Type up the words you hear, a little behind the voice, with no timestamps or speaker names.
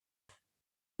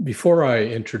Before I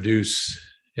introduce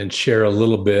and share a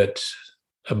little bit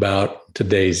about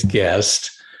today's guest,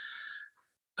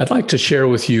 I'd like to share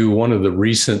with you one of the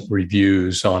recent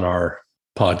reviews on our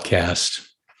podcast.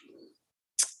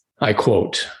 I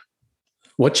quote,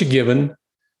 "What You Given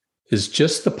is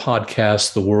just the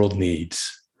podcast the world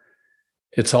needs.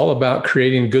 It's all about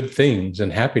creating good things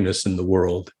and happiness in the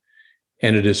world,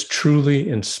 and it is truly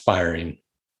inspiring.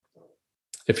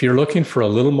 If you're looking for a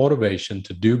little motivation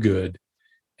to do good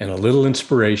and a little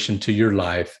inspiration to your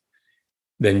life,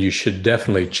 then you should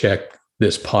definitely check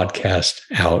this podcast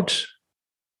out."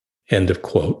 End of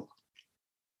quote.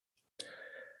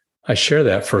 I share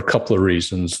that for a couple of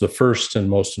reasons. The first and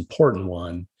most important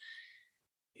one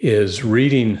is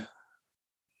reading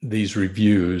these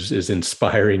reviews is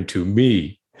inspiring to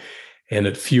me, and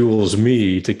it fuels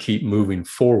me to keep moving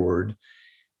forward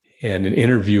and in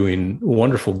interviewing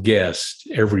wonderful guests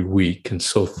every week. And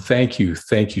so thank you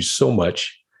so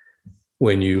much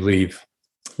when you leave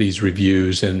these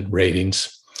reviews and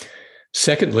ratings.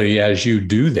 Secondly, as you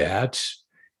do that,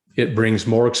 it brings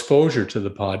more exposure to the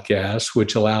podcast,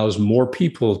 which allows more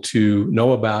people to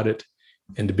know about it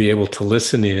and to be able to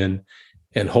listen in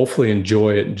and hopefully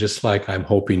enjoy it, just like I'm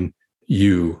hoping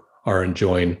you are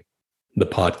enjoying the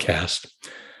podcast.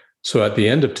 So at the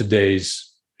end of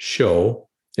today's show,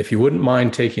 if you wouldn't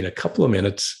mind taking a couple of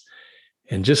minutes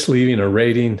and just leaving a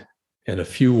rating and a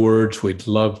few words, we'd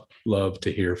love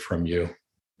to hear from you.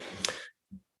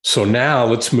 So now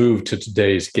let's move to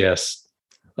today's guest,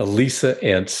 Alyssa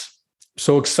Ence.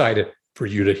 So excited for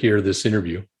you to hear this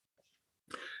interview.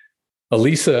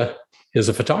 Alyssa is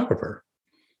a photographer.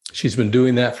 She's been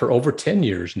doing that for over 10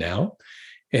 years now,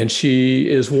 and she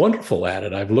is wonderful at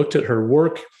it. I've looked at her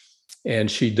work, and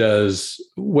she does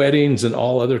weddings and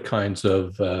all other kinds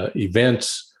of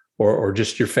events or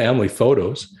just your family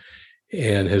photos,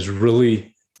 and has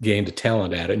really gained a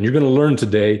talent at it. And you're going to learn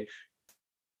today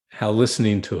how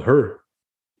listening to her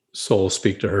soul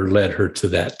speak to her led her to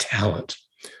that talent.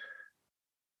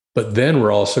 But then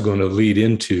we're also going to lead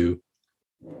into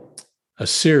a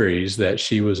series that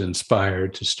she was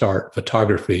inspired to start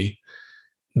photography,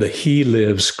 the He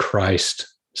Lives Christ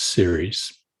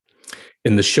series.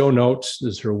 In the show notes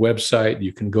is her website.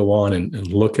 You can go on and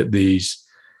look at these.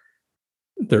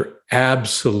 They're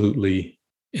absolutely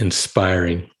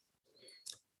inspiring.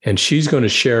 And she's going to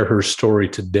share her story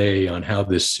today on how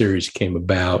this series came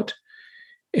about.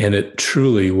 And it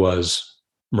truly was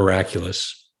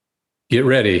miraculous. Get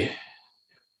ready.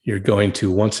 You're going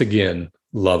to once again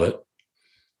love it.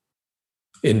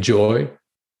 Enjoy.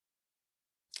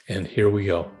 And here we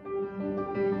go.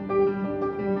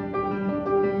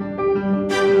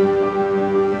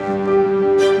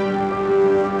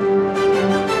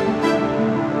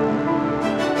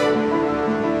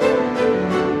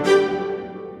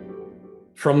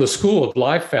 From the School of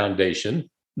Life Foundation,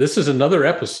 this is another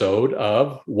episode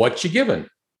of What You Given,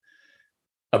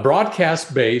 a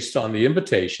broadcast based on the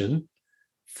invitation,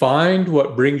 find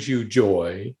what brings you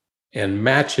joy and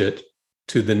match it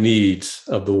to the needs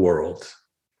of the world.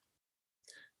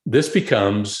 This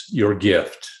becomes your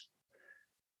gift.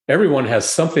 Everyone has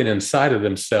something inside of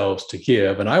themselves to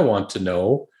give, and I want to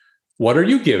know, what are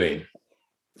you giving?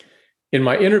 In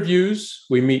my interviews,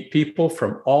 we meet people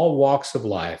from all walks of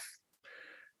life.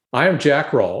 I am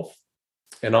Jack Rolfe,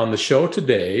 and on the show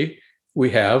today, we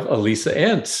have Alyssa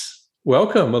Ence.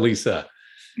 Welcome, Alyssa.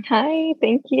 Hi,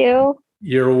 thank you.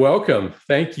 You're welcome.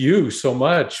 Thank you so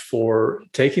much for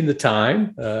taking the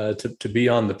time to be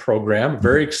on the program.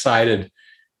 Very excited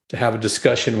to have a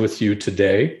discussion with you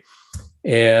today.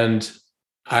 And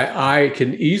I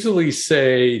can easily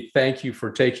say thank you for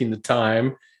taking the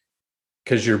time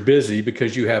because you're busy,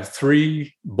 because you have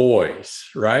 3 boys,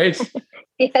 right?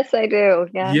 Yes, I do.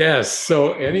 Yeah. Yes.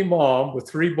 So any mom with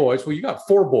 3 boys, well, you got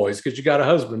 4 boys because you got a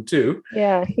husband too.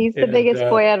 Yeah, he's the biggest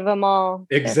boy out of them all.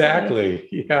 Exactly.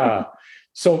 Definitely. Yeah.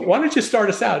 So why don't you start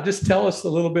us out? Just tell us a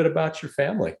little bit about your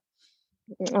family.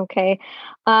 Okay.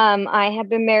 I have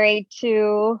been married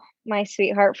to my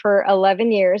sweetheart for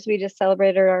 11 years. We just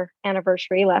celebrated our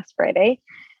anniversary last Friday.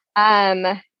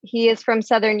 He is from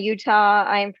Southern Utah.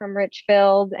 I'm from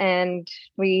Richfield, and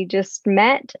we just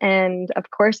met. And of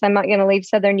course, I'm not going to leave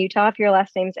Southern Utah if your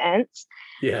last name's Ence.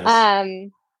 Yes.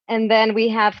 And then we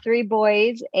have 3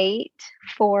 boys, 8,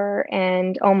 4,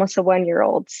 and almost a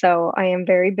 1-year-old. So I am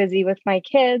very busy with my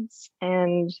kids,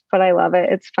 but I love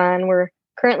it. It's fun. We're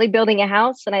currently building a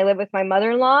house, and I live with my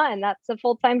mother-in-law, and that's a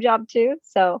full-time job too.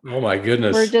 So oh my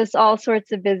goodness, we're just all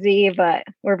sorts of busy, but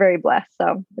we're very blessed.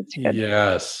 So it's good.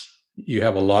 Yes. You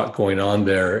have a lot going on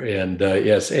there. And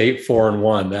yes, 8, 4, and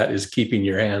 1, that is keeping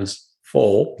your hands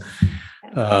full.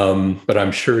 But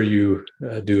I'm sure you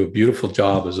do a beautiful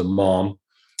job as a mom.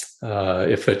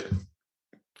 If it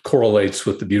correlates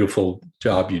with the beautiful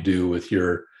job you do with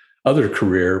your other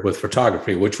career with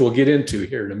photography, which we'll get into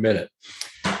here in a minute.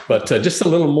 But just a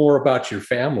little more about your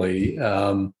family.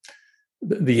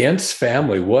 The Ence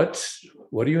family, what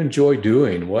do you enjoy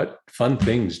doing? What fun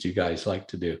things do you guys like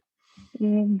to do?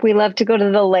 We love to go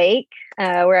to the lake.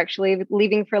 We're actually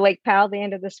leaving for Lake Powell the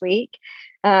end of this week.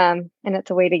 And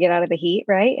it's a way to get out of the heat,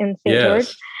 right? In St.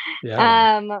 George.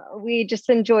 Yeah. We just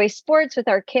enjoy sports with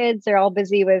our kids. They're all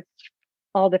busy with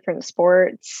all different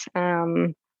sports.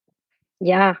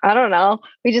 Yeah, I don't know.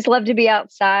 We just love to be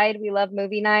outside. We love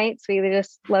movie nights. We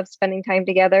just love spending time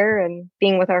together and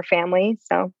being with our family.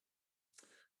 So,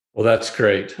 well, that's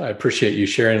great. I appreciate you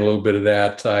sharing a little bit of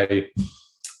that.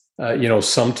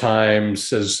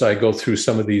 Sometimes as I go through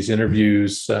some of these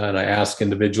interviews and I ask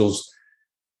individuals,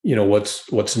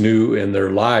 what's new in their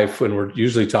life, when we're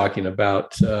usually talking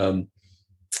about the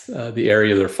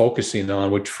area they're focusing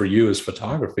on, which for you is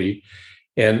photography,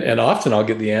 and often I'll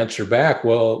get the answer back,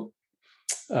 well,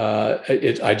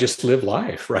 I just live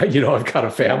life, right? I've got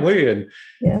a family and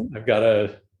I've got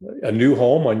a new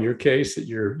home, on your case, that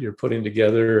you're putting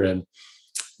together,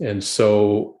 and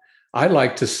so I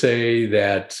like to say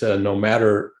that no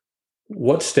matter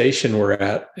what station we're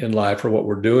at in life or what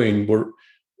we're doing, we're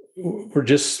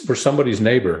somebody's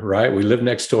neighbor, right? We live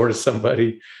next door to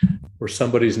somebody, we're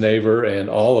somebody's neighbor, and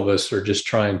all of us are just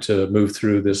trying to move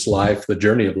through this life, the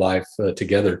journey of life,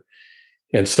 together.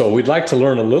 And so we'd like to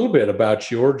learn a little bit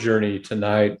about your journey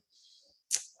tonight.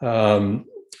 As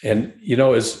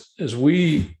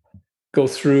we go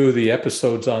through the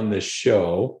episodes on this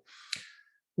show,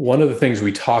 one of the things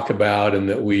we talk about and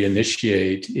that we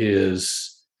initiate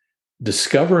is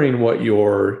discovering what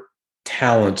your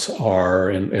talents are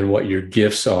and what your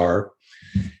gifts are.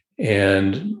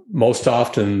 And most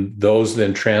often, those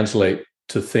then translate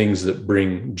to things that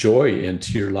bring joy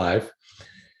into your life.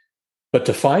 But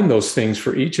to find those things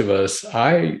for each of us,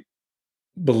 I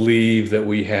believe that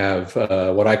we have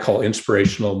what I call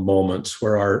inspirational moments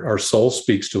where our soul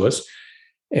speaks to us.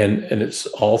 And it's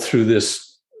all through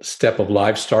this step of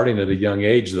life, starting at a young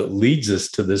age, that leads us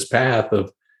to this path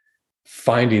of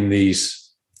finding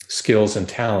these skills and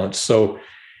talents. So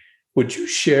would you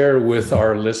share with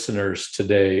our listeners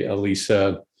today,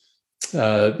 Alyssa,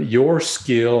 your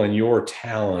skill and your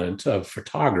talent of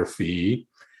photography?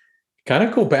 Kind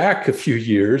of go back a few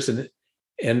years,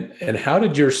 and how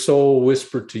did your soul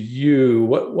whisper to you?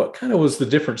 What kind of was the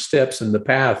different steps in the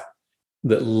path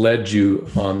that led you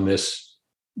on this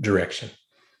direction?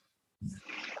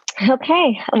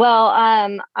 Okay. Well,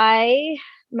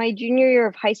 my junior year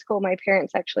of high school, my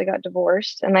parents actually got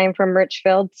divorced, and I'm from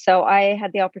Richfield. So I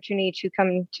had the opportunity to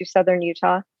come to Southern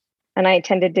Utah, and I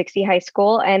attended Dixie High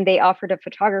School, and they offered a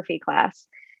photography class.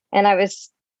 And I was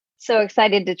so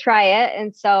excited to try it.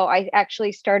 And so I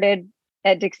actually started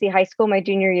at Dixie High School my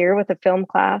junior year with a film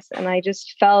class, and I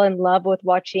just fell in love with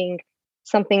watching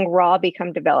something raw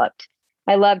become developed.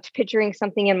 I loved picturing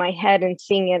something in my head and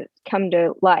seeing it come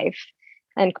to life.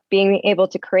 And being able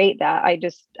to create that,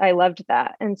 I loved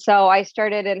that. And so I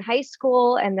started in high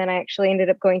school, and then I actually ended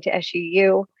up going to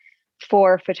SUU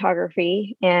for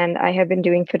photography. And I have been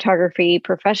doing photography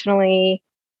professionally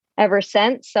ever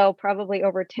since. So probably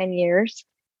over 10 years.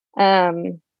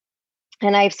 And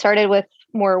I've started with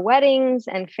more weddings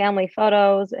and family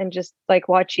photos and just like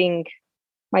watching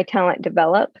my talent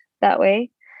develop that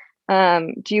way.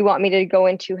 Do you want me to go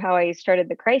into how I started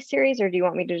the Christ series, or do you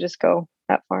want me to just go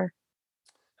that far?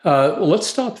 Well, let's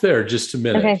stop there just a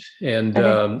minute. Okay. And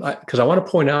because I want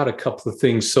to point out a couple of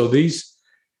things. So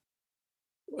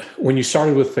when you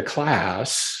started with the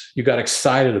class, you got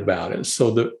excited about it.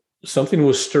 So something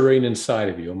was stirring inside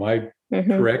of you. Am I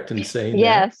correct in saying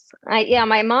yes. that? Yes.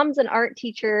 My mom's an art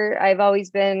teacher. I've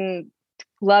always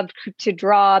loved to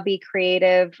draw, be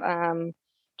creative. And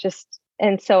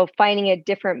so finding a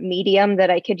different medium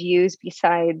that I could use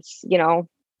besides,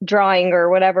 drawing or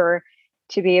whatever,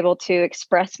 to be able to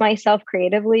express myself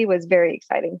creatively was very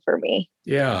exciting for me.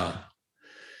 Yeah.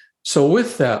 So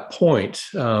with that point,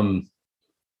 to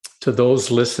those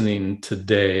listening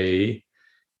today,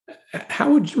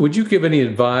 how would you give any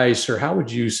advice, or how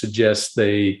would you suggest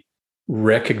they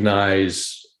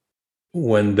recognize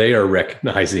when they are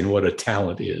recognizing what a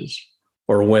talent is,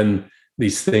 or when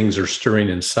these things are stirring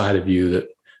inside of you that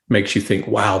makes you think,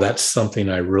 wow, that's something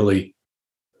I really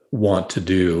want to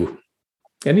do?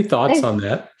 Any thoughts on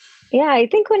that? Yeah, I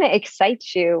think when it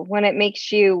excites you, when it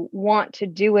makes you want to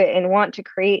do it and want to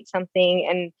create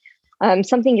something, and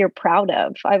something you're proud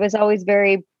of. I was always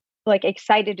very like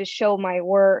excited to show my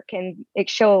work and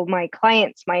show my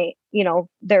clients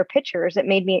their pictures. It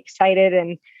made me excited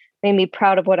and made me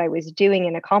proud of what I was doing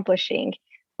and accomplishing.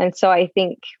 And so I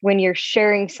think when you're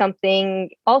sharing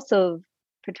something, also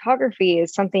photography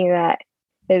is something that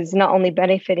is not only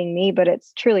benefiting me, but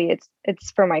it's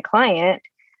for my client.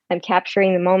 I'm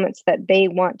capturing the moments that they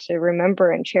want to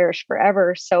remember and cherish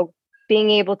forever. So being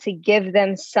able to give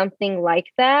them something like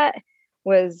that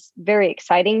was very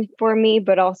exciting for me,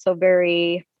 but also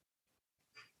very,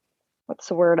 what's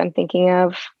the word I'm thinking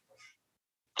of?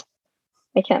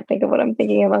 I can't think of what I'm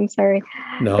thinking of. I'm sorry.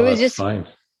 No, It was that's just, fine.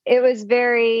 it was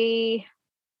very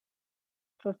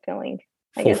fulfilling,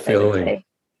 I guess I would say.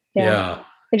 Yeah.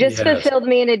 It just Yes. fulfilled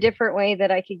me in a different way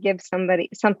that I could give somebody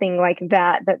something like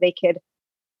that they could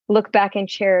look back and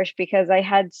cherish, because I've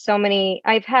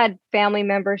had family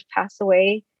members pass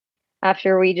away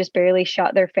after we just barely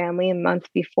shot their family a month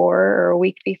before or a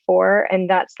week before. And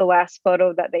that's the last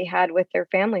photo that they had with their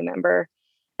family member.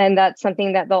 And that's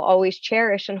something that they'll always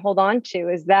cherish and hold on to,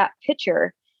 is that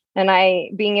picture. And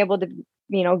being able to,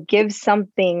 give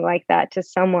something like that to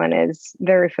someone is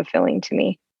very fulfilling to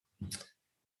me.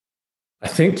 I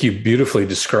think you beautifully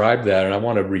described that. And I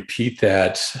want to repeat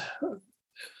that.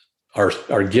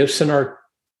 Our gifts and our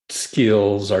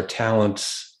skills, our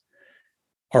talents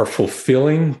are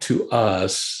fulfilling to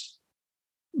us,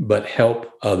 but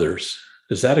help others.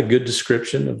 Is that a good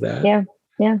description of that?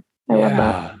 Yeah. I love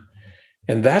that.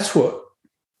 And that's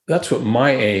what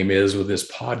my aim is with this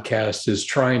podcast, is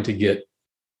trying to get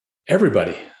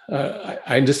everybody.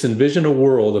 I just envision a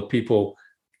world of people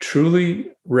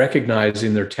truly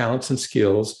recognizing their talents and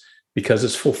skills because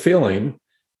it's fulfilling,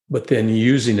 but then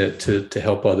using it to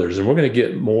help others. And we're going to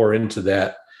get more into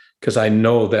that because I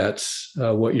know that's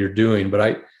what you're doing. But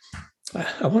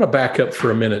I want to back up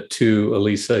for a minute too,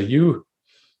 Alyssa.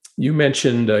 You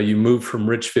mentioned you moved from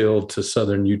Richfield to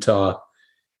Southern Utah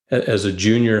as a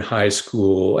junior high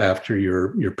school after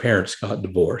your parents got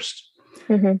divorced.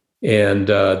 Mm-hmm. And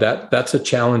that's a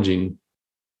challenging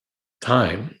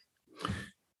time.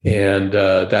 And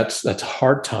that's a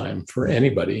hard time for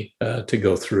anybody to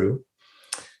go through.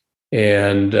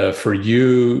 And for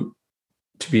you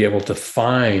to be able to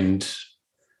find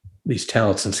these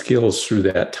talents and skills through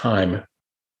that time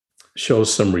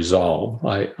shows some resolve,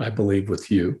 I believe,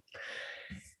 with you.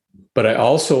 But I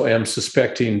also am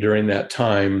suspecting during that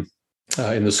time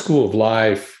in the school of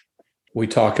life, we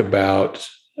talk about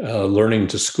learning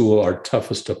to school our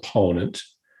toughest opponent,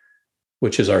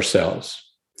 which is ourselves.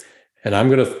 And I'm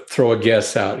going to throw a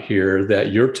guess out here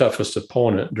that your toughest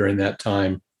opponent during that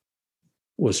time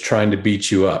was trying to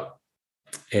beat you up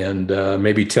and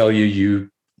maybe tell you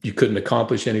couldn't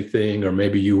accomplish anything, or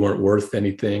maybe you weren't worth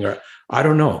anything, or I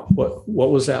don't know.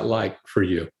 What was that like for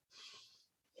you?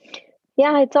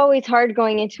 Yeah, it's always hard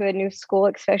going into a new school,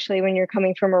 especially when you're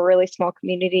coming from a really small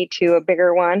community to a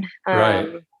bigger one.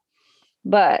 Right.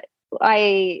 But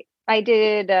I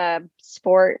did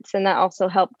sports, and that also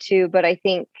helped too. But I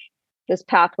think this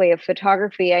pathway of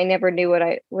photography, I never knew what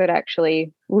I would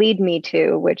actually lead me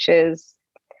to, which is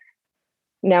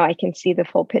now I can see the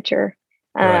full picture.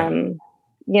 Right.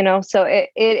 So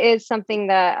it is something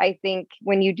that I think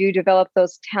when you do develop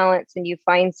those talents and you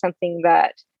find something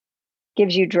that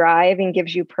gives you drive and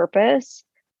gives you purpose,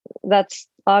 that's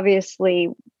obviously,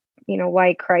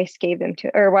 why Christ gave them to,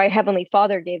 or why Heavenly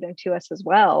Father gave them to us as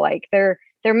well. Like they're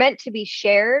meant to be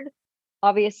shared.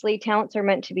 Obviously, talents are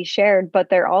meant to be shared, but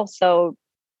they're also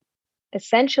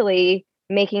essentially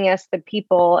making us the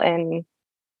people and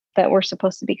that we're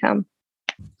supposed to become.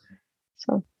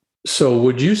 So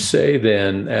would you say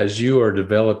then, as you are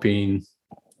developing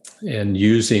and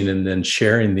using and then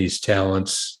sharing these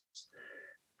talents,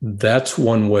 that's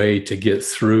one way to get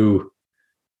through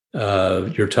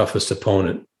your toughest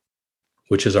opponent,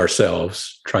 which is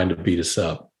ourselves trying to beat us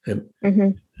up?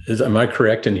 Mm-hmm. Am I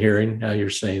correct in hearing how you're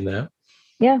saying that?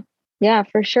 Yeah,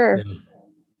 for sure.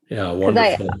 Yeah,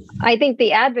 wonderful. I think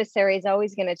the adversary is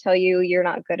always going to tell you you're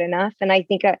not good enough. And I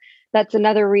think that's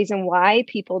another reason why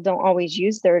people don't always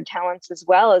use their talents as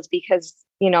well, is because,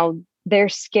 they're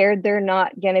scared they're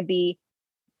not going to be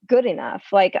good enough.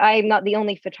 Like, I'm not the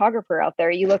only photographer out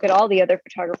there. You look at all the other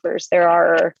photographers there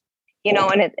are,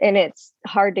 and it's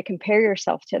hard to compare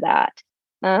yourself to that.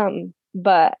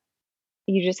 But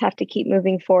you just have to keep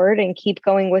moving forward and keep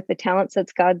going with the talents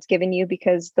that God's given you,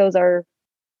 because those are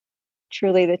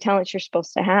truly the talents you're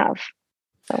supposed to have.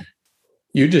 So.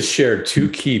 You just shared two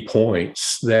key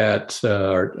points that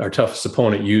our toughest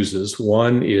opponent uses.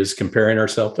 One is comparing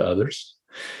ourselves to others,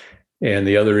 and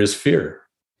the other is fear.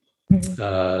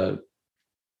 Mm-hmm.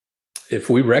 If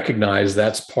we recognize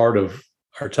that's part of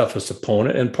our toughest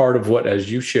opponent and part of what,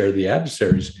 as you share, the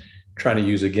adversaries trying to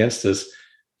use against us,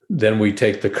 then we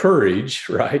take the courage,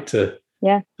 right, to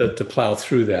plow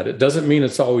through that. It doesn't mean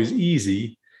it's always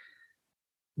easy,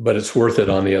 but it's worth it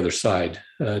on the other side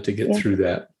to get through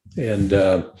that. And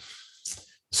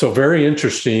so very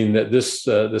interesting that this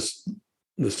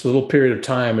little period of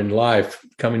time in life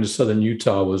coming to Southern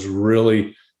Utah was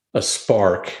really a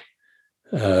spark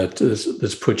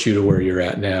that's put you to where you're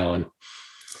at now. And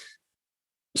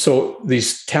so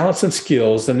these talents and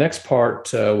skills, the next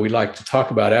part we like to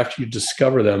talk about, after you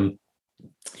discover them,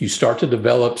 you start to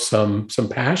develop some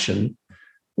passion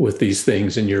with these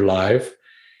things in your life,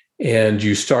 and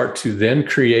you start to then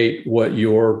create what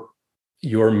your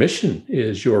mission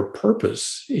is, your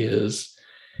purpose is.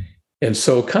 And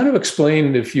so kind of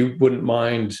explain, if you wouldn't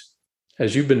mind,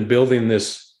 as you've been building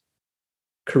this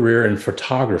career in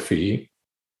photography,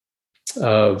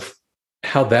 of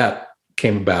how that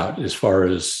came about, as far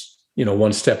as,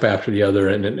 one step after the other,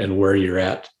 and where you're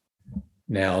at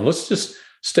now. And let's just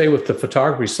stay with the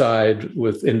photography side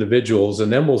with individuals,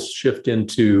 and then we'll shift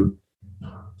into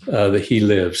the He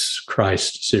Lives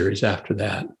Christ series after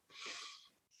that.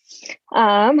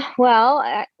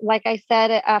 Well, like I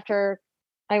said, after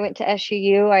I went to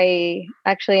SUU, I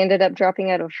actually ended up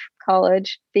dropping out of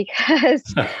college because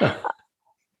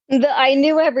I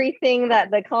knew everything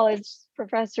that the college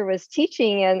professor was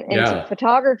teaching into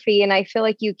photography. And I feel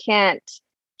like you can't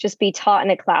just be taught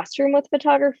in a classroom with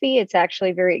photography. It's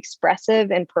actually very expressive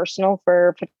and personal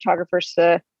for photographers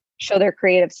to show their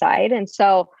creative side. And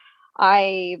so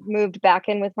I moved back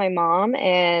in with my mom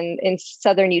and in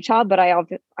Southern Utah, but I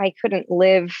couldn't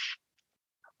live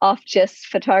off just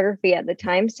photography at the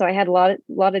time. So I had a lot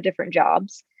of different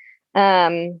jobs.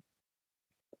 And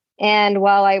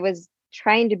while I was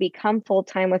trying to become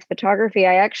full-time with photography,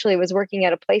 I actually was working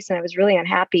at a place and I was really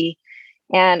unhappy,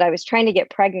 and I was trying to get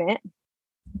pregnant,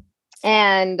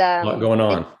 and a lot going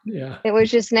on. It was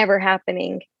just never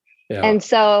happening. Yeah. And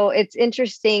so it's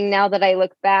interesting now that I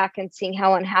look back and seeing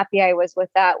how unhappy I was with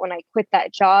that. When I quit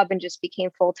that job and just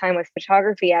became full-time with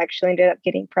photography, I actually ended up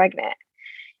getting pregnant.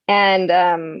 And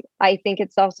I think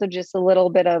it's also just a little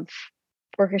bit of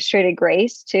orchestrated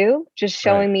grace too, just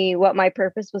showing me what my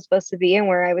purpose was supposed to be and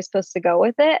where I was supposed to go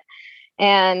with it.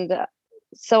 And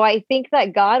so I think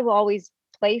that God will always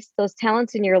place those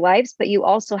talents in your lives, but you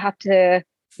also have to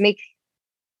make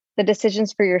the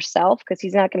decisions for yourself, because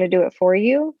He's not going to do it for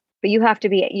you. But you have to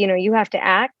be, you have to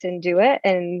act and do it,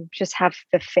 and just have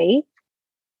the faith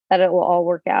that it will all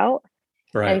work out.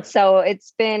 Right. And so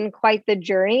it's been quite the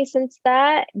journey since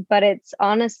that, but it's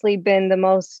honestly been the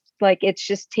most, it's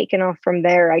just taken off from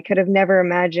there. I could have never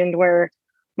imagined where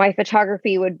my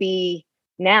photography would be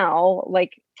now,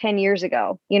 10 years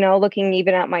ago, looking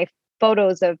even at my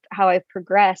photos of how I've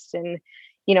progressed, and,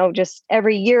 just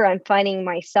every year I'm finding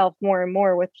myself more and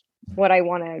more with what I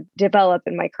want to develop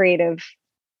in my creative,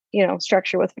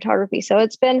 structure with photography. So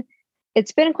it's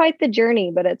been quite the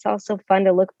journey, but it's also fun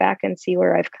to look back and see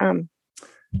where I've come.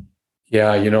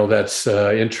 Yeah, that's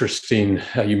interesting.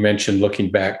 You mentioned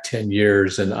looking back 10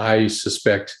 years, and I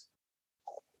suspect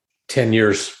 10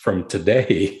 years from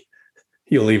today,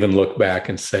 you'll even look back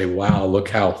and say, wow, look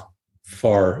how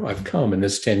far I've come in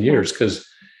this 10 years. Because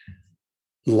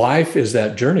life is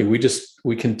that journey.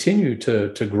 We continue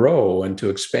to grow and to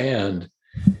expand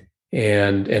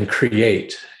and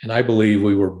create. And I believe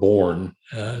we were born,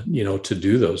 to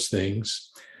do those things.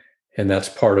 And that's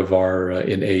part of our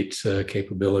innate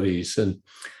capabilities. And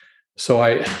so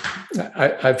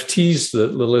I've teased the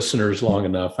listeners long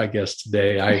enough, I guess,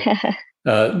 today.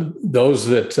 Those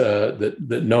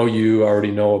that know you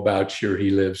already know about your He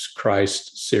Lives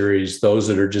Christ series. Those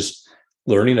that are just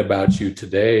learning about you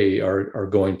today are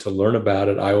going to learn about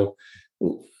it. I will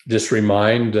just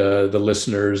remind the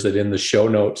listeners that in the show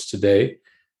notes today,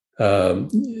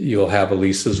 you'll have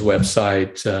Alyssa's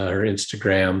website, her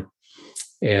Instagram.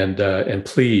 And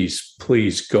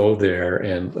please go there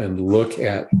and look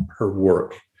at her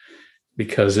work,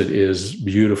 because it is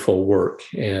beautiful work.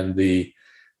 And the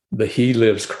He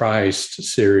Lives Christ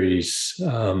series,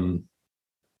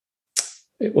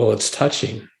 it's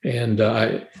touching, and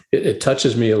it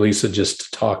touches me, Alyssa, just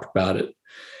to talk about it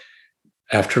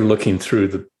after looking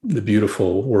through the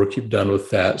beautiful work you've done with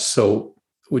that. So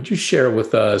would you share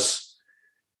with us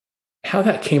how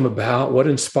that came about, what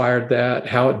inspired that,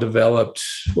 how it developed?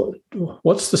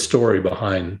 What's the story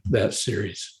behind that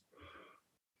series?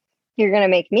 You're going to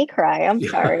make me cry. I'm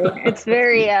sorry. It's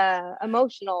very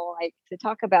emotional to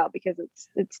talk about, because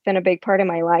it's been a big part of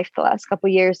my life the last couple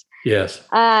of years. Yes.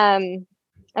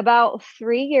 about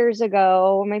 3 years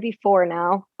ago, maybe 4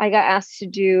 now, I got asked to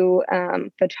do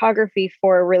photography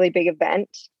for a really big event.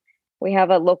 We have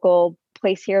a local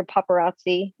place here,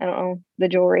 Paparazzi. I don't know, the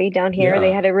jewelry down here. They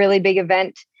Yeah. had a really big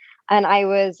event, and I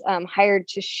was hired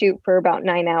to shoot for about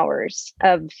 9 hours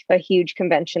of a huge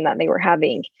convention that they were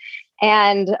having.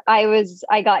 And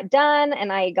I got done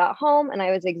and I got home and I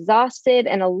was exhausted.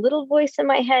 And a little voice in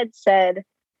my head said,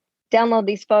 download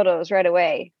these photos right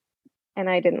away. And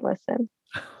I didn't listen.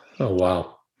 Oh,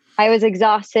 wow. I was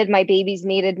exhausted. My babies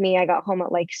needed me. I got home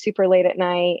at like super late at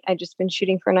night. I just been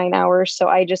shooting for 9 hours. So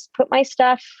I just put my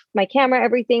stuff, my camera,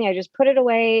 everything, I just put it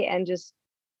away and just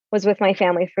was with my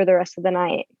family for the rest of the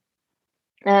night.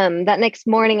 That next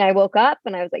morning I woke up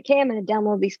and I was like, hey, I'm going to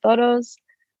download these photos.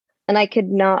 And I could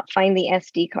not find the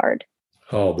SD card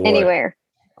Oh, boy. anywhere.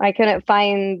 I couldn't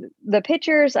find the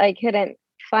pictures. I couldn't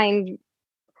find.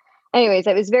 Anyways,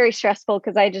 it was very stressful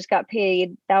because I just got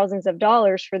paid thousands of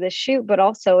dollars for this shoot, but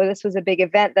also this was a big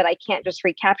event that I can't just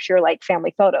recapture like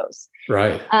family photos.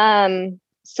 Right.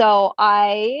 So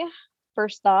I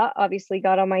first thought, obviously,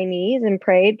 got on my knees and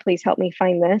prayed, please help me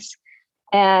find this.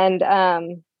 And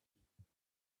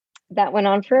that went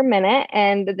on for a minute.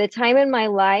 And the time in my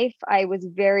life, I was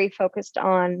very focused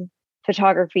on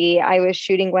photography. I was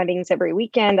shooting weddings every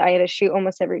weekend. I had a shoot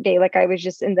almost every day. Like I was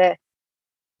just in the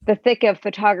thick of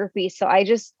photography. So I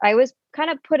was kind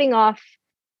of putting off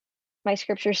my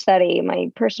scripture study,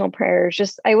 my personal prayers.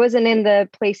 Just, I wasn't in the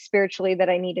place spiritually that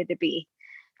I needed to be,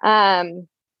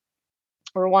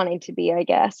 or wanting to be, I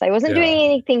guess. I wasn't doing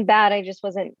anything bad. I just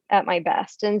wasn't at my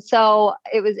best. And so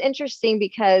it was interesting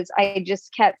because I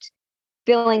just kept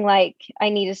feeling like I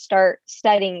need to start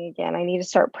studying again. I need to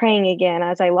start praying again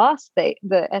as I lost the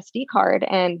SD card.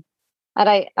 And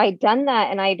I'd done that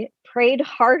and I'd prayed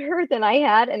harder than I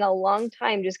had in a long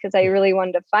time just because I really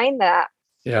wanted to find that.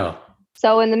 Yeah.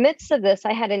 So in the midst of this,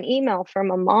 I had an email from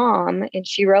a mom and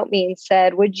she wrote me and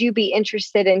said, would you be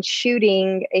interested in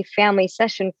shooting a family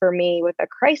session for me with a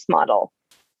Christ model?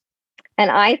 And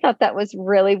I thought that was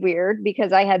really weird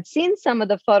because I had seen some of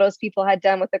the photos people had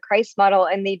done with the Christ model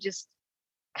and they just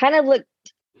kind of looked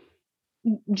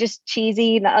just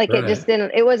cheesy. Not like Right.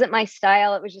 it wasn't my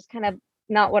style. It was just kind of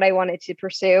not what I wanted to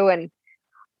pursue.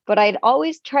 But I'd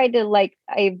always tried to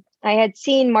I had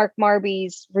seen Mark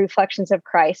Marby's Reflections of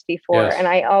Christ before, Yes. and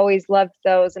I always loved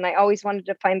those. And I always wanted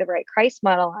to find the right Christ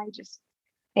model.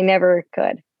 I never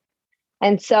could.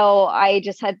 And so I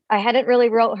hadn't really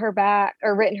written her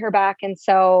back. And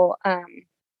so,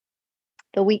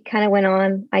 the week kind of went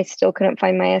on. I still couldn't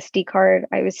find my SD card.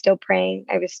 I was still praying.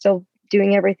 I was still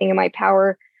doing everything in my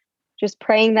power, just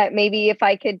praying that maybe if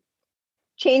I could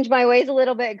change my ways a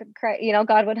little bit,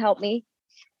 God would help me.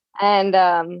 And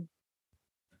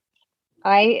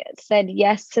I said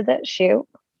yes to that shoot.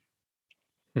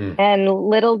 And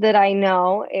little did I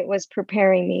know it was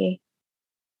preparing me.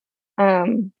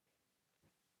 I'm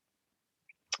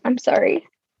sorry.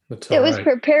 It was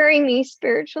preparing me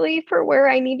spiritually for where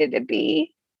I needed to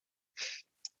be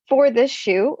for this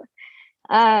shoot.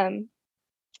 And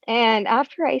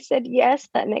after I said yes,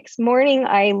 that next morning,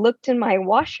 I looked in my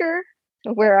washer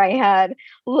where I had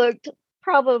looked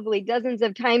probably dozens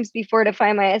of times before to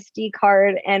find my SD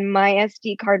card. And my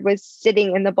SD card was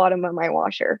sitting in the bottom of my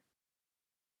washer.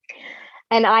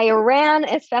 And I ran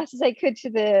as fast as I could to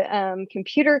the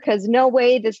computer because no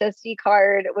way this SD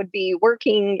card would be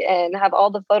working and have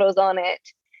all the photos on it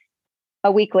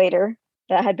a week later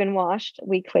that had been washed a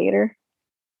week later.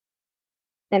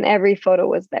 And every photo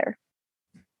was there.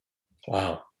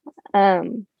 Wow.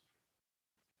 And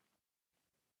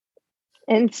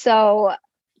so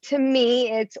to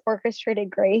me, it's orchestrated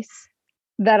grace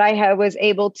that I was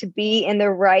able to be in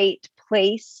the right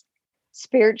place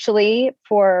spiritually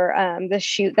for the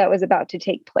shoot that was about to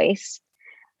take place.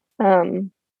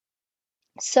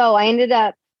 So I ended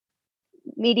up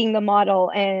meeting the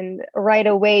model, and right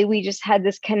away we just had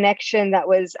this connection that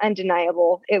was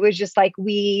undeniable. It was just like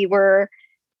we were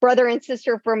brother and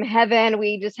sister from heaven.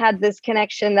 We just had this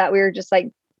connection that we were just like,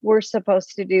 we're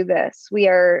supposed to do this.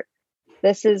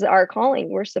 This is our calling.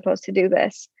 We're supposed to do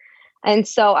this. And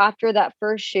so after that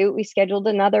first shoot, we scheduled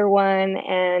another one,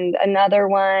 and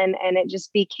it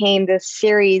just became this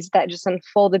series that just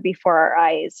unfolded before our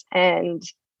eyes. And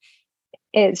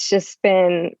it's just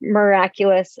been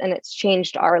miraculous, and it's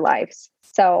changed our lives.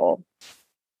 So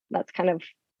that's kind of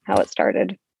how it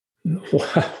started.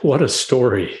 What a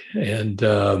story. And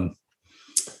well,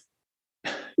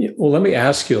 let me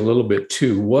ask you a little bit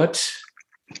too. What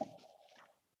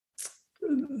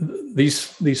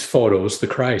these photos, the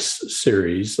Christ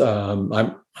series,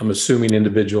 I'm assuming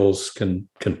individuals can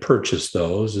purchase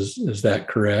those. Is that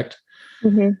correct?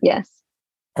 Mm-hmm. Yes.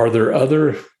 Are there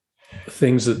other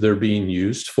things that they're being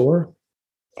used for?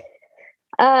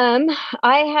 I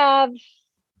have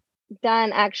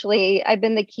I've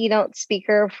been the keynote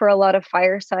speaker for a lot of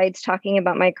firesides talking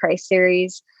about my Christ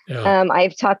series. Yeah.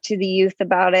 I've talked to the youth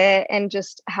about it and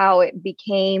just how it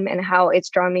became and how it's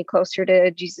drawn me closer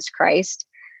to Jesus Christ.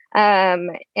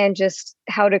 And just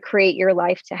how to create your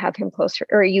life to have him closer,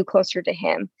 or you closer to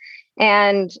him.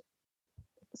 And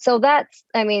so I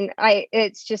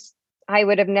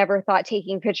would have never thought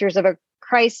taking pictures of a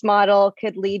Christ model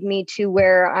could lead me to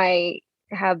where I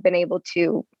have been able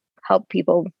to help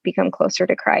people become closer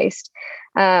to Christ.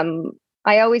 I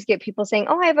always get people saying,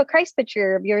 "Oh, I have a Christ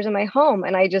picture of yours in my home."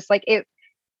 And I just like it.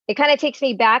 It kind of takes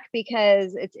me back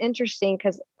because it's interesting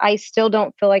because I still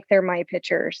don't feel like they're my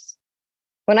pictures.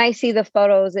 When I see the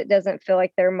photos, it doesn't feel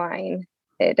like they're mine.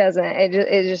 It doesn't.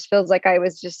 It just feels like I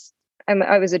was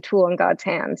a tool in God's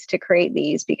hands to create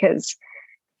these because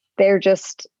they're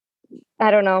just,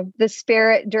 I don't know, the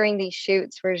spirit during these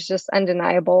shoots was just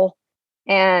undeniable.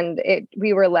 And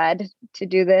we were led to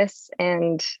do this.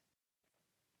 And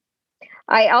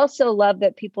I also love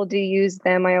that people do use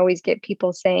them. I always get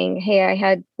people saying, "Hey, I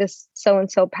had this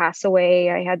so-and-so pass away.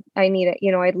 I need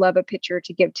it. I'd love a picture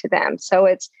to give to them." So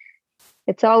it's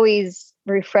always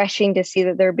refreshing to see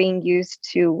that they're being used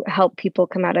to help people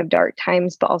come out of dark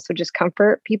times, but also just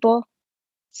comfort people.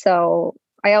 So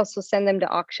I also send them to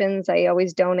auctions. I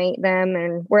always donate them,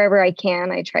 and wherever I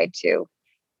can, I try to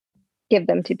give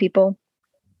them to people.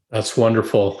 That's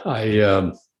wonderful.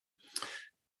 As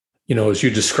you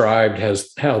described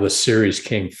how the series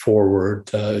came forward,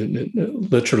 it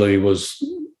literally was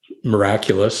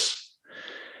miraculous,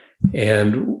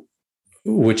 and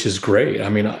which is great. I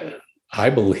mean, I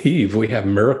believe we have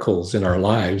miracles in our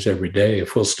lives every day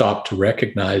if we'll stop to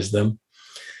recognize them.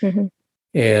 Mm-hmm.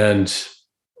 And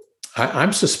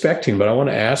I'm suspecting, but I want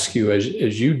to ask you, as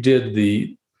you did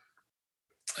the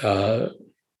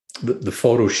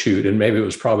photo shoot, and maybe it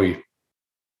was probably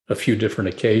a few different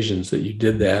occasions that you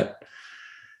did that,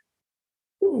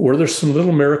 were there some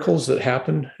little miracles that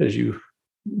happened as you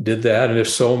did that? And if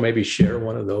so, maybe share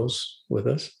one of those with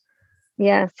us.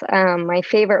 Yes. My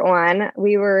favorite one,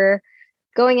 we were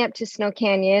going up to Snow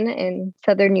Canyon in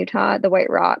southern Utah, the White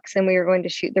Rocks, and we were going to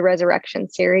shoot the Resurrection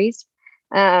series.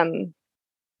 And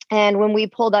when we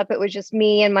pulled up, it was just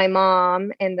me and my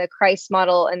mom and the Christ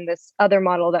model and this other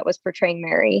model that was portraying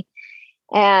Mary.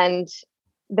 And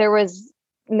there was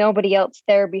nobody else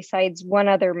there besides one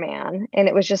other man. And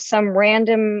it was just some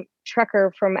random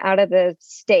trucker from out of the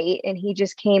state. And he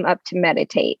just came up to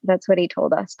meditate. That's what he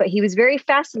told us. But he was very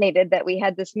fascinated that we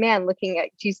had this man looking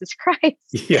at Jesus Christ.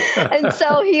 Yeah. And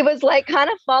so he was like kind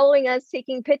of following us,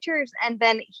 taking pictures. And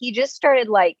then he just started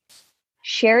like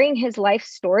sharing his life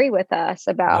story with us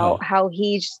about how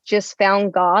he's just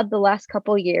found God the last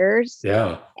couple of years.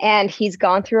 Yeah. And he's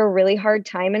gone through a really hard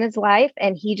time in his life.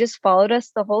 And he just followed us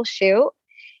the whole shoot.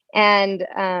 And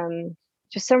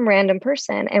just some random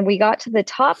person. And we got to the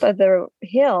top of the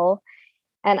hill.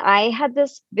 And I had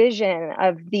this vision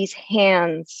of these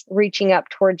hands reaching up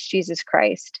towards Jesus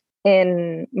Christ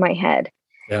in my head.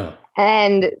 Yeah.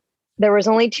 And there was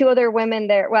only two other women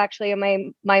there. Well, actually,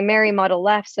 my Mary model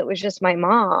left, so it was just my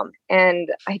mom. And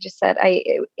I just said,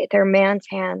 they're man's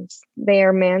hands. They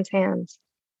are man's hands.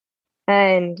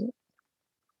 And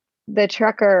the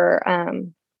trucker,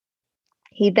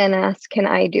 he then asked, "Can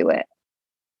I do it?"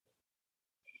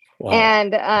 Wow.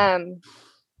 And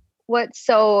what's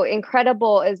so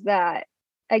incredible is that,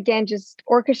 again, just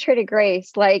orchestrated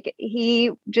grace. Like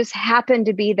he just happened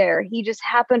to be there. He just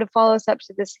happened to follow us up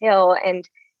to this hill, and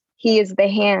he is the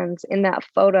hands in that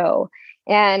photo.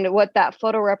 And what that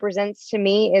photo represents to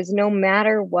me is no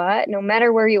matter what, no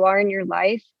matter where you are in your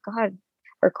life, God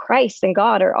or Christ and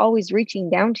God are always reaching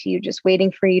down to you, just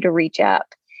waiting for you to reach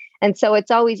up. And so it's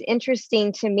always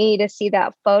interesting to me to see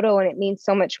that photo, and it means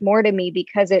so much more to me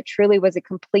because it truly was a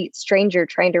complete stranger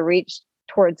trying to reach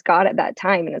towards God at that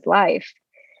time in his life.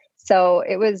 So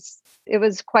it was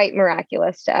quite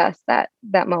miraculous to us, that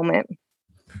moment.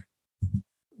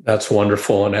 That's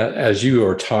wonderful. And as you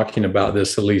are talking about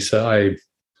this, Alyssa,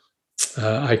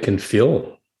 I can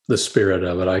feel the spirit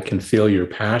of it. I can feel your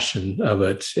passion of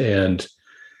it, and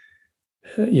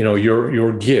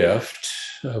your gift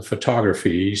of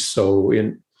photography. So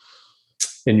in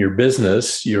your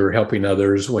business, you're helping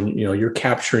others when you're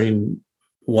capturing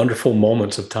wonderful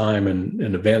moments of time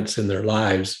and events in their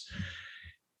lives.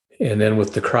 And then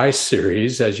with the Christ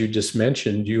series, as you just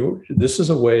mentioned, this is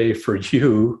a way for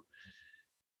you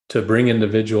to bring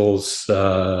individuals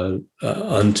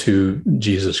unto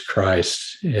Jesus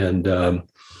Christ, and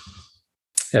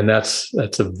that's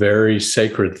a very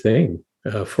sacred thing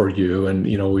for you. And,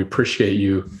 we appreciate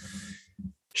you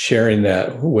sharing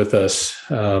that with us.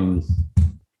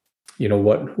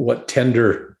 What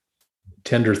tender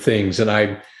things.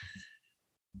 And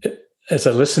as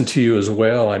I listen to you as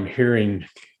well, I'm hearing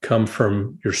come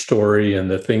from your story and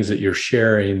the things that you're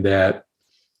sharing, that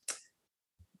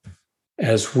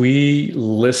as we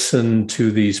listen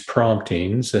to these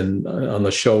promptings, and on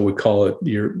the show we call it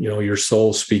your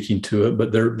soul speaking to it,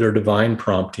 but they're divine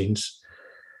promptings.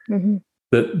 Mm-hmm.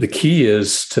 The key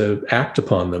is to act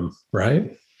upon them,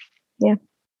 right? Yeah.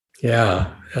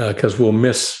 Yeah, because we'll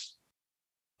miss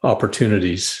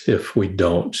opportunities if we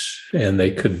don't, and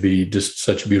they could be just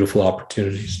such beautiful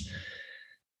opportunities.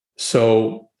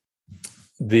 So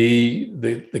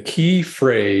the key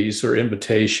phrase or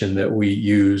invitation that we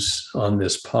use on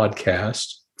this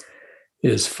podcast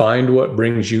is find what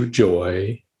brings you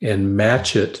joy and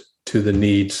match it to the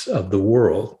needs of the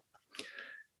world.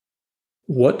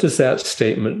 What does that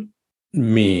statement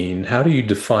mean? How do you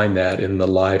define that in the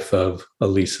life of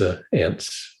Alyssa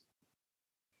Ence?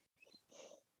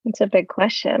 It's a big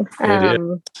question. It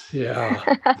is. Yeah.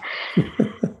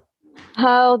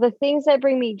 Oh, the things that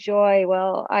bring me joy.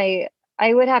 Well, I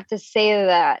would have to say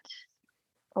that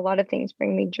a lot of things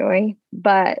bring me joy,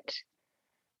 but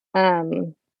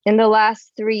in the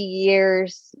last 3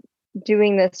 years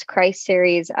doing this Christ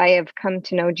series, I have come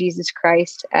to know Jesus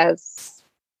Christ as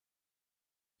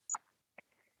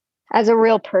a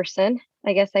real person,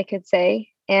 I guess I could say.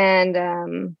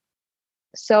 And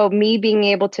so me being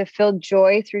able to feel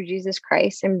joy through Jesus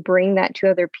Christ and bring that to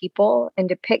other people and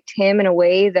depict him in a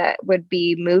way that would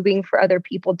be moving for other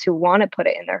people to want to put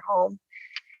it in their home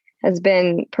has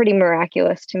been pretty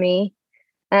miraculous to me.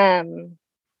 And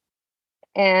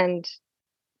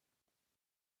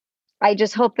I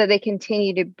just hope that they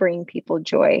continue to bring people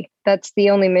joy. That's the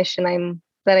only mission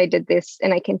that I did this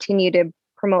and I continue to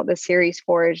promote the series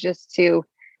for, is just to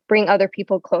bring other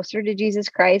people closer to Jesus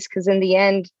Christ. Because in the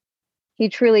end, he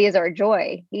truly is our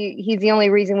joy. He's the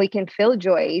only reason we can feel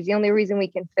joy. He's the only reason we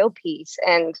can feel peace.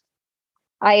 And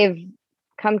I have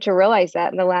come to realize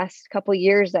that in the last couple of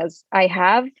years, as I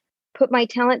have put my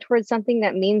talent towards something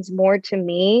that means more to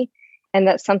me, and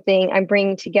that's something I'm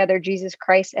bringing together Jesus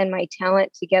Christ and my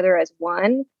talent together as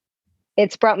one.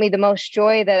 It's brought me the most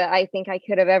joy that I think I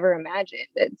could have ever imagined.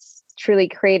 It's truly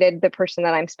created the person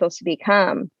that I'm supposed to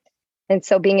become. And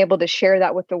so being able to share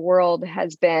that with the world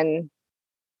has been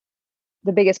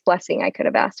the biggest blessing I could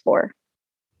have asked for.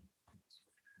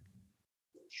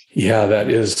 Yeah,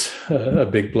 that is a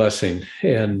big blessing.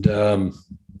 And,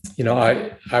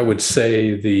 I would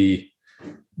say the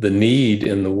need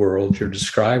in the world you're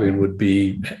describing would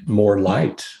be more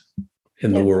light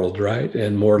in the world, right?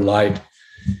 And more light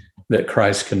that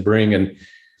Christ can bring. And,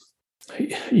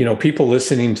 people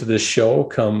listening to this show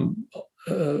come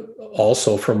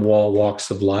also from all walks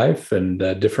of life and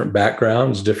different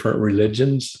backgrounds, different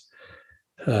religions,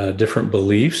 different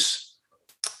beliefs.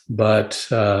 But,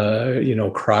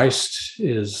 Christ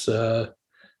is a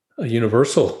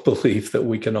universal belief that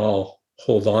we can all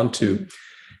hold on to.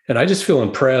 And I just feel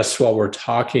impressed while we're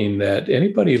talking that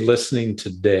anybody listening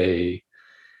today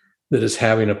that is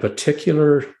having a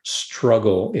particular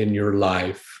struggle in your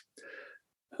life,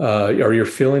 or you're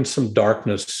feeling some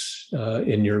darkness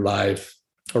in your life,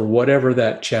 or whatever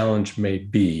that challenge may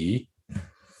be,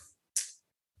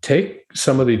 take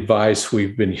some of the advice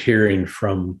we've been hearing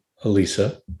from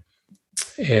Alyssa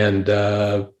and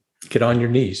get on your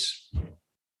knees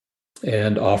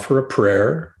and offer a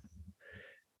prayer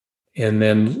and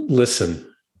then listen.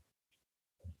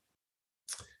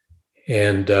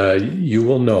 And you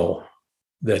will know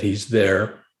that he's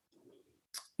there,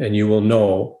 and you will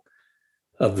know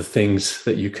of the things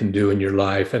that you can do in your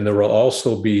life. And there will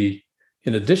also be,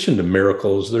 in addition to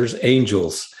miracles, there's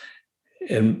angels.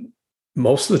 And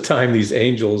most of the time, these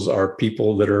angels are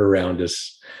people that are around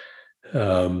us,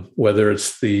 whether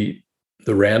it's the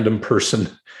random person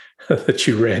that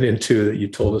you ran into that you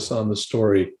told us on the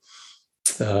story,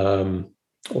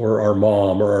 or our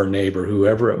mom or our neighbor,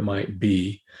 whoever it might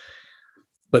be.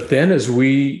 But then as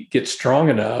we get strong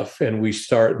enough and we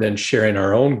start then sharing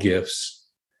our own gifts,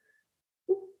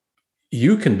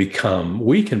 we can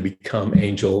become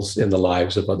angels in the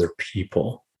lives of other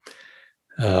people,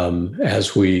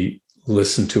 as we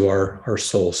listen to our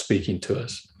soul speaking to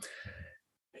us.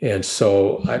 And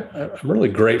so I'm really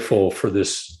grateful for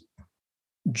this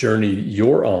journey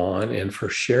you're on and for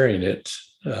sharing it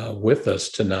with us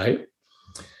tonight.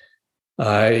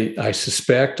 I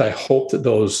suspect, I hope that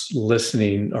those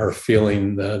listening are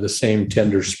feeling the same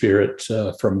tender spirit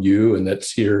from you, and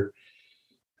that's here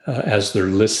as they're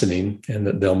listening, and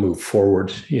that they'll move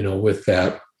forward, with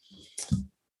that.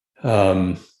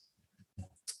 Um,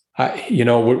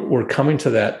 we're coming to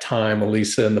that time,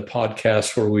 Alyssa, in the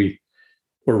podcast where we're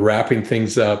wrapping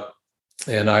things up,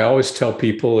 and I always tell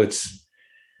people it's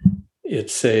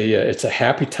a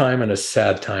happy time and a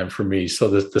sad time for me. So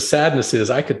the sadness is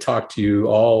I could talk to you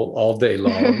all day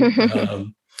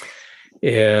long,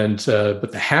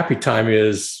 but the happy time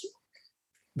is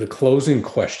the closing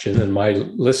question, and my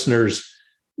listeners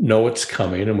know it's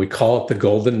coming, and we call it the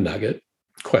golden nugget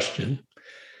question.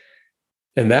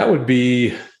 And that would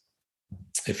be,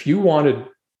 if you wanted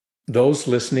those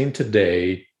listening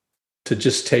today to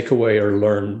just take away or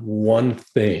learn one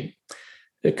thing,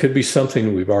 it could be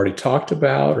something we've already talked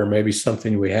about, or maybe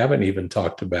something we haven't even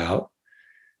talked about.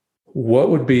 What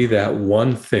would be that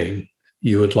one thing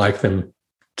you would like them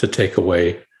to take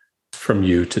away from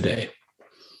you today?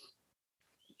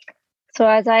 So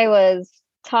as I was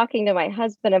talking to my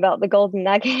husband about the golden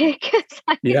nugget,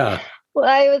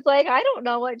 I was like, I don't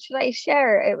know, what should I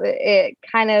share? It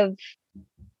kind of,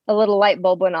 a little light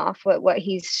bulb went off with what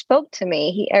he spoke to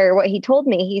me, what he told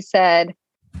me. He said,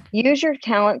 use your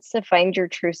talents to find your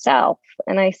true self.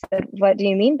 And I said, what do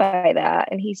you mean by that?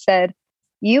 And he said,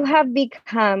 you have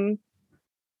become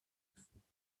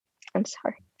the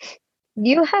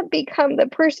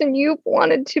person you've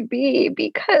wanted to be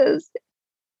because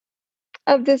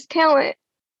of this talent,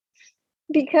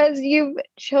 because you've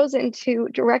chosen to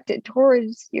direct it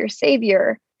towards your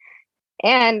Savior.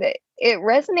 And it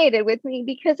resonated with me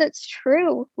because it's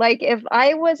true. Like, if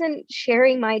I wasn't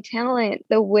sharing my talent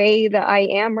the way that I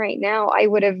am right now, I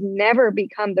would have never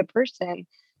become the person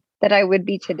that I would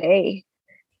be today.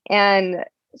 And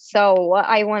so what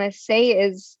I want to say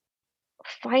is,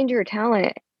 find your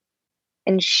talent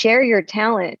and share your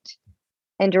talent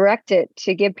and direct it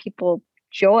to give people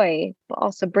joy, but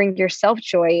also bring yourself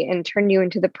joy and turn you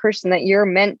into the person that you're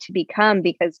meant to become,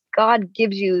 because God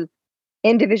gives you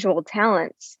individual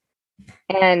talents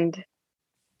and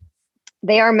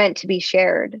they are meant to be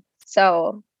shared.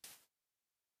 So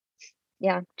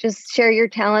yeah, just share your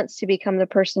talents to become the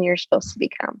person you're supposed to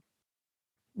become.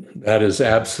 That is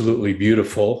absolutely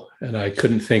beautiful. And I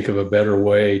couldn't think of a better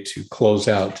way to close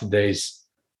out today's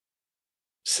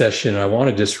session. I want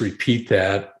to just repeat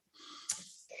that.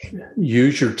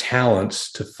 Use your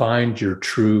talents to find your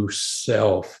true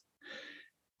self.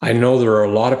 I know there are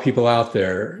a lot of people out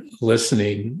there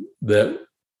listening that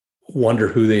wonder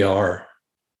who they are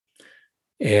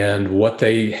and what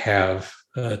they have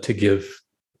to give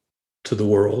to the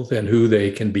world and who they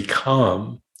can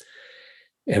become.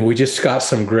 And we just got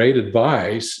some great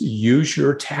advice. Use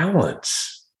your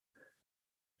talents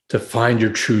to find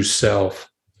your true self.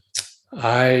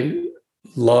 I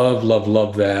love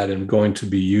that. I'm going to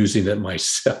be using it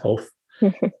myself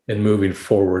and moving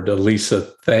forward.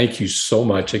 Alyssa, thank you so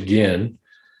much again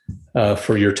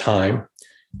for your time.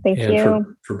 Thank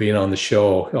you. For being on the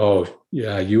show. Oh,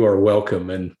 yeah, you are welcome.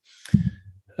 And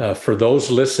for those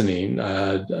listening,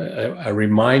 I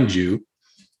remind you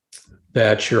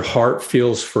that your heart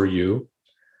feels for you,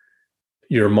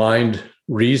 your mind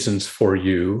reasons for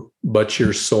you, but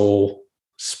your soul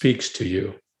speaks to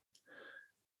you.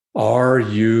 Are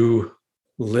you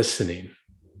listening?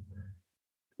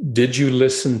 Did you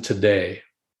listen today?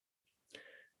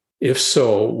 If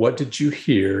so, what did you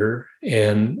hear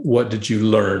and what did you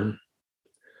learn?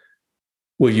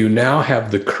 Will you now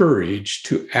have the courage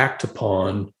to act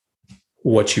upon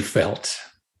what you felt?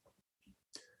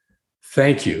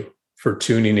 Thank you for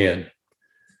tuning in.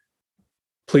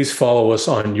 Please follow us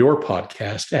on your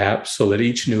podcast app so that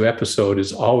each new episode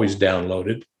is always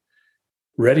downloaded,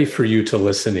 ready for you to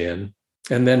listen in,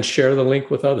 and then share the link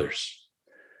with others.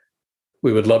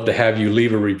 We would love to have you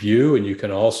leave a review, and you can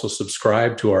also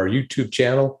subscribe to our YouTube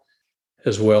channel,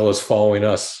 as well as following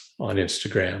us on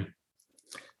Instagram.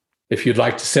 If you'd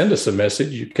like to send us a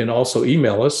message, you can also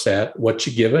email us at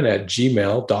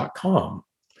whatyougiven@gmail.com.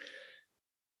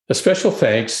 A special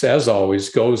thanks, as always,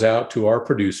 goes out to our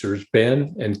producers,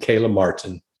 Ben and Kayla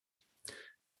Martin.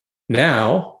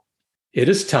 Now, it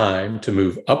is time to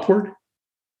move upward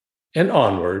and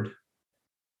onward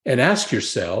and ask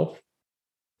yourself,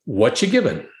 what you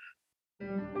given?